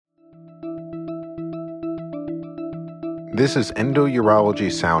This is Endourology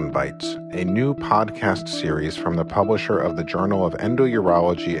Soundbites, a new podcast series from the publisher of the Journal of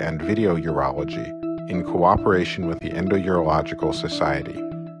Endourology and Video Urology, in cooperation with the Endourological Society.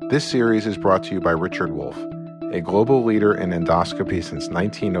 This series is brought to you by Richard Wolf, a global leader in endoscopy since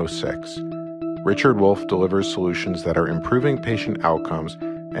 1906. Richard Wolf delivers solutions that are improving patient outcomes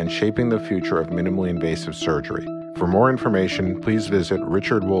and shaping the future of minimally invasive surgery. For more information, please visit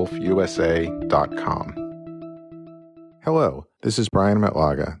richardwolfusa.com. Hello, this is Brian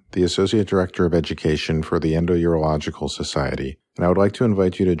Metlaga, the Associate Director of Education for the Endourological Society, and I would like to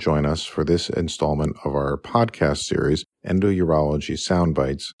invite you to join us for this installment of our podcast series, Endourology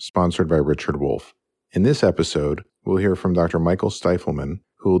Soundbites, sponsored by Richard Wolf. In this episode, we'll hear from Dr. Michael Stifelman,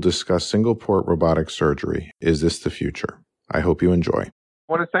 who will discuss single-port robotic surgery. Is this the future? I hope you enjoy. I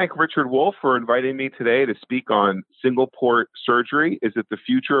want to thank Richard Wolf for inviting me today to speak on single-port surgery. Is it the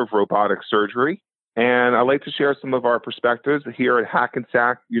future of robotic surgery? And I'd like to share some of our perspectives here at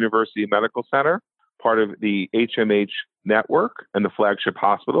Hackensack University Medical Center, part of the HMH network and the flagship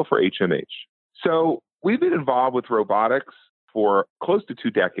hospital for HMH. So we've been involved with robotics for close to 2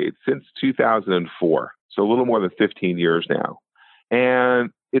 decades, since 2004, so a little more than 15 years now.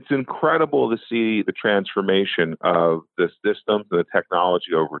 And it's incredible to see the transformation of the systems and the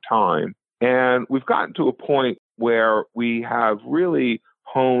technology over time. And we've gotten to a point where we have really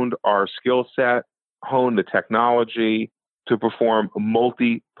honed our skill set, honed the technology to perform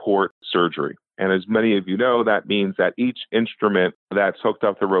multi-port surgery. And as many of you know, that means that each instrument that's hooked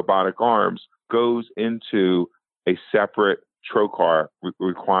up to robotic arms goes into a separate trocar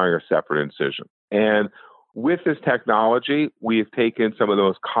requiring a separate incision. And with this technology, we have taken some of the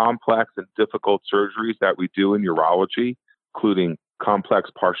most complex and difficult surgeries that we do in urology, including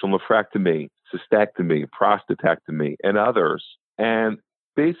complex partial nephrectomy, cystectomy, prostatectomy, and others, and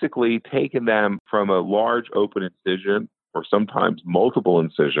basically taken them from a large open incision, or sometimes multiple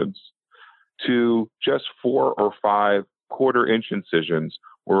incisions, to just 4 or 5 quarter-inch incisions.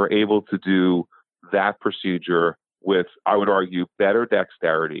 We're able to do that procedure with, I would argue, better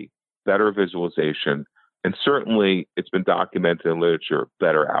dexterity, better visualization, and certainly it's been documented in literature,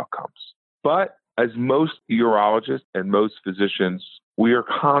 better outcomes. But as most urologists and most physicians, we are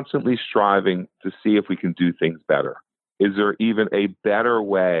constantly striving to see if we can do things better. Is there even a better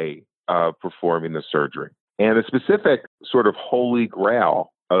way of performing the surgery? And a specific sort of holy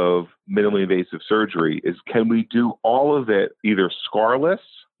grail of minimally invasive surgery is, can we do all of it either scarless,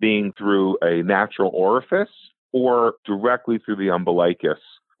 being through a natural orifice, or directly through the umbilicus,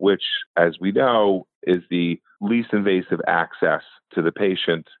 which, as we know, is the least invasive access to the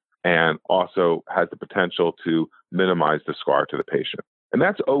patient and also has the potential to minimize the scar to the patient. And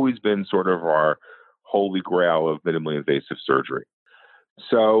that's always been sort of our holy grail of minimally invasive surgery.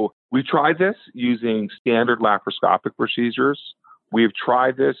 So we tried this using standard laparoscopic procedures. We've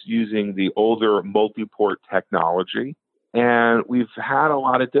tried this using the older multi-port technology, and we've had a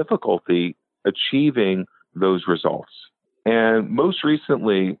lot of difficulty achieving those results. And most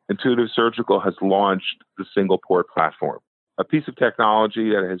recently, Intuitive Surgical has launched the single-port platform, a piece of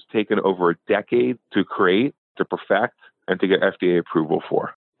technology that has taken over a decade to create, to perfect, and to get FDA approval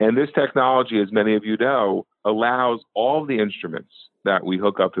for. And this technology, as many of you know, allows all the instruments that we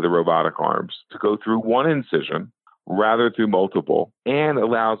hook up to the robotic arms to go through one incision rather through multiple, and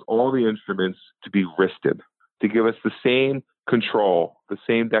allows all the instruments to be wristed to give us the same control, the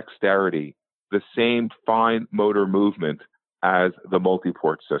same dexterity, the same fine motor movement as the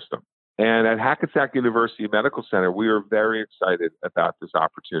multi-port system. And at Hackensack University Medical Center, we are very excited about this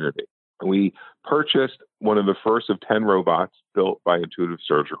opportunity. We purchased one of the first of 10 robots built by Intuitive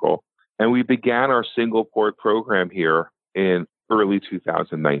Surgical, and we began our single-port program here in early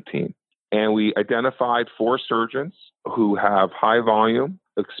 2019. And we identified 4 surgeons who have high-volume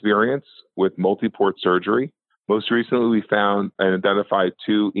experience with multi-port surgery. Most recently, we found and identified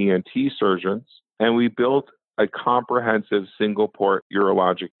 2 ENT surgeons, and we built a comprehensive single-port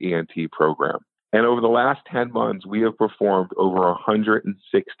urologic ENT program. And over the last 10 months, we have performed over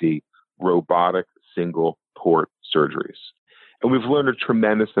 160 robotic single-port surgeries. And we've learned a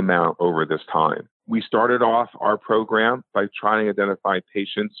tremendous amount over this time. We started off our program by trying to identify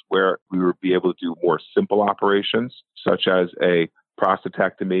patients where we would be able to do more simple operations, such as a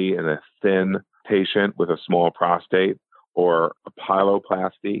prostatectomy in a thin patient with a small prostate, or a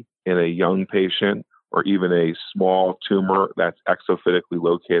pyeloplasty in a young patient, or even a small tumor that's exophytically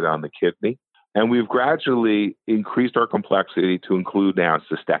located on the kidney. And we've gradually increased our complexity to include now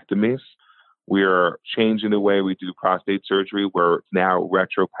cystectomies. We are changing the way we do prostate surgery, where it's now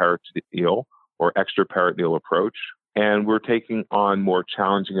retroperitoneal or extraperitoneal approach. And we're taking on more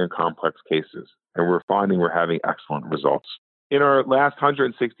challenging and complex cases. and we're finding we're having excellent results. In our last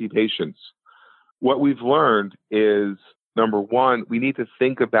 160 patients, what we've learned is, number one, we need to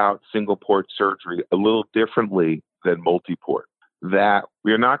think about single port surgery a little differently than multi-port. That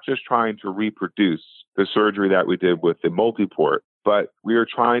we are not just trying to reproduce the surgery that we did with the multi-port, but we are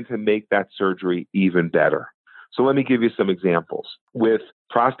trying to make that surgery even better. So let me give you some examples. With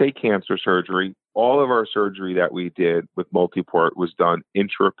prostate cancer surgery, all of our surgery that we did with multi-port was done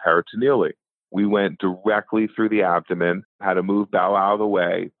intraperitoneally. We went directly through the abdomen, had to move bowel out of the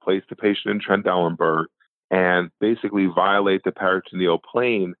way, place the patient in Trendelenburg, and basically violate the peritoneal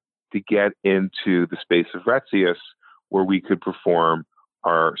plane to get into the space of Retzius, where we could perform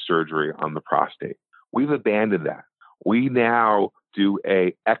our surgery on the prostate. We've abandoned that. We now do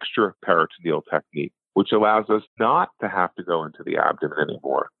a extraperitoneal technique, which allows us not to have to go into the abdomen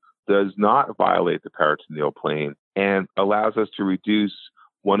anymore, does not violate the peritoneal plane, and allows us to reduce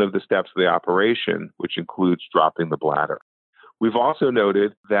one of the steps of the operation, which includes dropping the bladder. We've also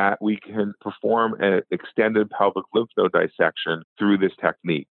noted that we can perform an extended pelvic lymph node dissection through this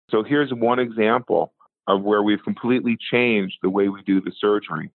technique. So here's one example of where we've completely changed the way we do the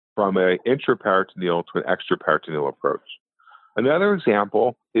surgery from an intraperitoneal to an extraperitoneal approach. Another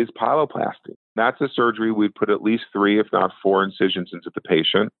example is pyeloplasty. That's a surgery we'd put at least 3, if not 4 incisions into the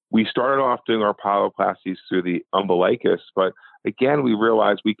patient. We started off doing our pyeloplasties through the umbilicus, but again, we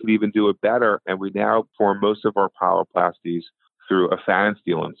realized we could even do it better, and we now perform most of our pyeloplasties through a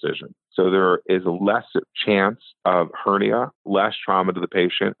phalansteal incision. So there is a less chance of hernia, less trauma to the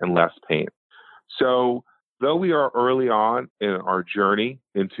patient, and less pain. So though we are early on in our journey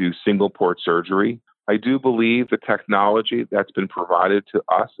into single port surgery, I do believe the technology that's been provided to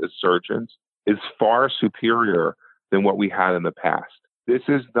us as surgeons is far superior than what we had in the past. This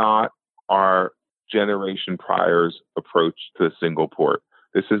is not our generation prior's approach to single port.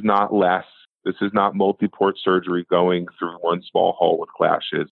 This is not less. This is not multi-port surgery going through one small hole with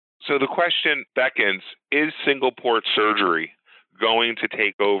clashes. So the question beckons, is single port surgery going to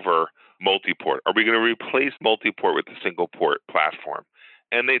take over multi-port? Are we going to replace multi-port with the single port platform?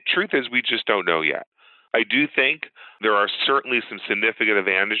 And the truth is, we just don't know yet. I do think there are certainly some significant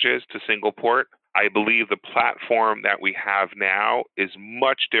advantages to single port. I believe the platform that we have now is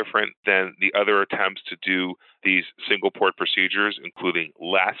much different than the other attempts to do these single port procedures, including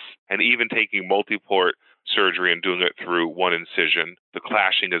less, and even taking multi-port surgery and doing it through one incision. The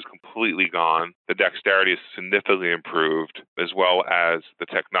clashing is completely gone. The dexterity is significantly improved, as well as the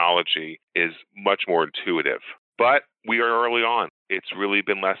technology is much more intuitive. But we are early on. It's really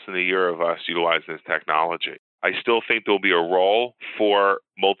been less than a year of us utilizing this technology. I still think there'll be a role for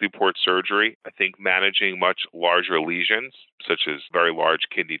multi-port surgery. I think managing much larger lesions, such as very large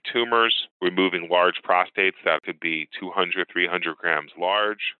kidney tumors, removing large prostates that could be 200, 300 grams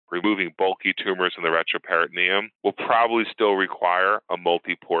large, removing bulky tumors in the retroperitoneum, will probably still require a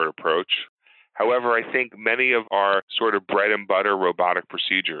multi-port approach. However, I think many of our sort of bread and butter robotic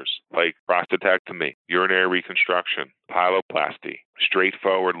procedures, like prostatectomy, urinary reconstruction, pyeloplasty,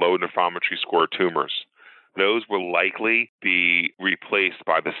 straightforward low nephrology score tumors, those will likely be replaced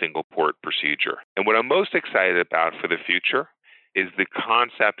by the single port procedure. And what I'm most excited about for the future is the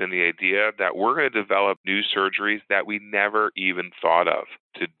concept and the idea that we're going to develop new surgeries that we never even thought of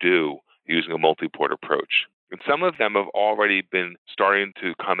to do using a multi-port approach. And some of them have already been starting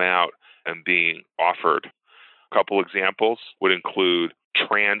to come out and being offered. A couple examples would include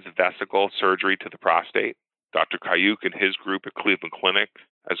transvesical surgery to the prostate. Dr. Kayuk and his group at Cleveland Clinic,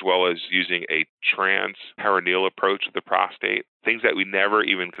 as well as using a transperineal approach to the prostate. Things that we never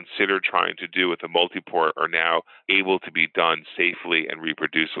even considered trying to do with a multi-port are now able to be done safely and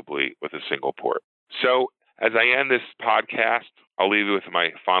reproducibly with a single port. So as I end this podcast, I'll leave you with my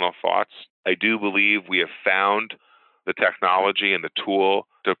final thoughts. I do believe we have found the technology and the tool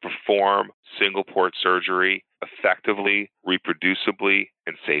to perform single port surgery effectively, reproducibly,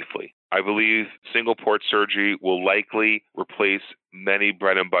 and safely. I believe single port surgery will likely replace many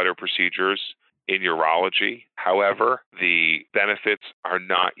bread and butter procedures in urology. However, the benefits are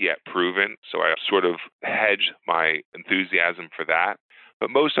not yet proven, so I sort of hedge my enthusiasm for that. But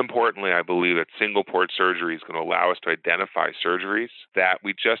most importantly, I believe that single port surgery is going to allow us to identify surgeries that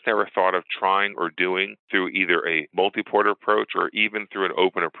we just never thought of trying or doing through either a multi-port approach or even through an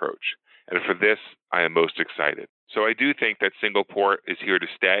open approach. And for this, I am most excited. So I do think that single port is here to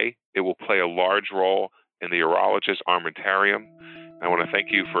stay. It will play a large role in the urologist armamentarium. I want to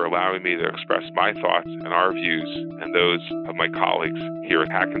thank you for allowing me to express my thoughts and our views and those of my colleagues here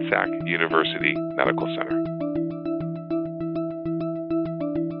at Hackensack University Medical Center.